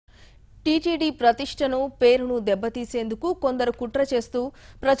TTD ప్రతిష్టను పేరును దెబ్బతీసేందుకు కొందరు కుట్ర చేస్తూ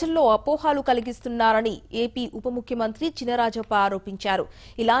ప్రజల్లో అపోహలు కలిగిస్తున్నారని ఏపీ ఉప ముఖ్యమంత్రి చినరాజప్ప ఆరోపించారు.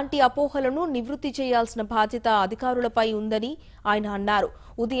 ఇలాంటి అపోహలను నివృత్తి చేయాల్సిన బాధ్యత అధికారులపై ఉందని ఆయన అన్నారు.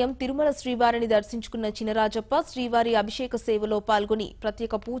 ఉదయం తిరుమల శ్రీవారిని దర్శించుకున్న చినరాజప్ప శ్రీవారి అభిషేక సేవలో పాల్గొని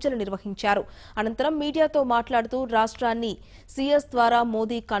ప్రత్యేక పూజలు నిర్వహించారు. అనంతరం మీడియాతో మాట్లాడుతూ రాష్ట్రాన్ని సీఎస్ ద్వారా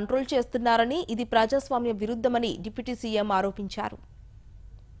మోదీ కంట్రోల్ చేస్తున్నారని, ఇది ప్రజాస్వామ్య విరుద్ధమని డిప్యూటీ సీఎం ఆరోపించారు.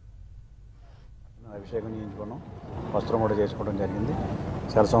 అభిషేకం చేయించుకోవడం, వస్త్రం కూడా చేసుకోవడం జరిగింది.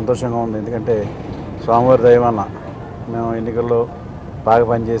 చాలా సంతోషంగా ఉంది. ఎందుకంటే స్వామివారి దయ వల్ల మేము ఎన్నికల్లో బాగా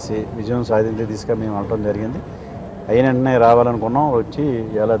పనిచేసి విజయం సాధించి తీసుకొని మేము వెళ్ళడం జరిగింది. అయిన వెంటనే రావాలనుకున్నాం, వచ్చి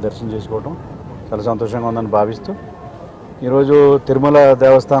ఇలా దర్శనం చేసుకోవడం చాలా సంతోషంగా ఉందని భావిస్తూ ఈరోజు తిరుమల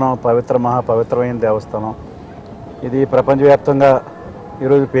దేవస్థానం మహాపవిత్రమైన దేవస్థానం. ఇది ప్రపంచవ్యాప్తంగా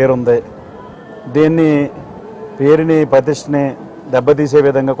ఈరోజు పేరుంది. పేరుని ప్రతిష్టని దెబ్బతీసే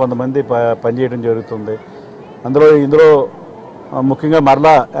విధంగా కొంతమంది పనిచేయడం జరుగుతుంది. ఇందులో ముఖ్యంగా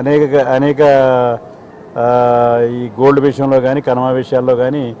మరలా అనేక ఈ గోల్డ్ విషయంలో కానీ కనమా విషయాల్లో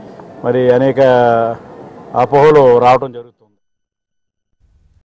కానీ మరి అనేక అపోహలు రావడం జరుగుతుంది.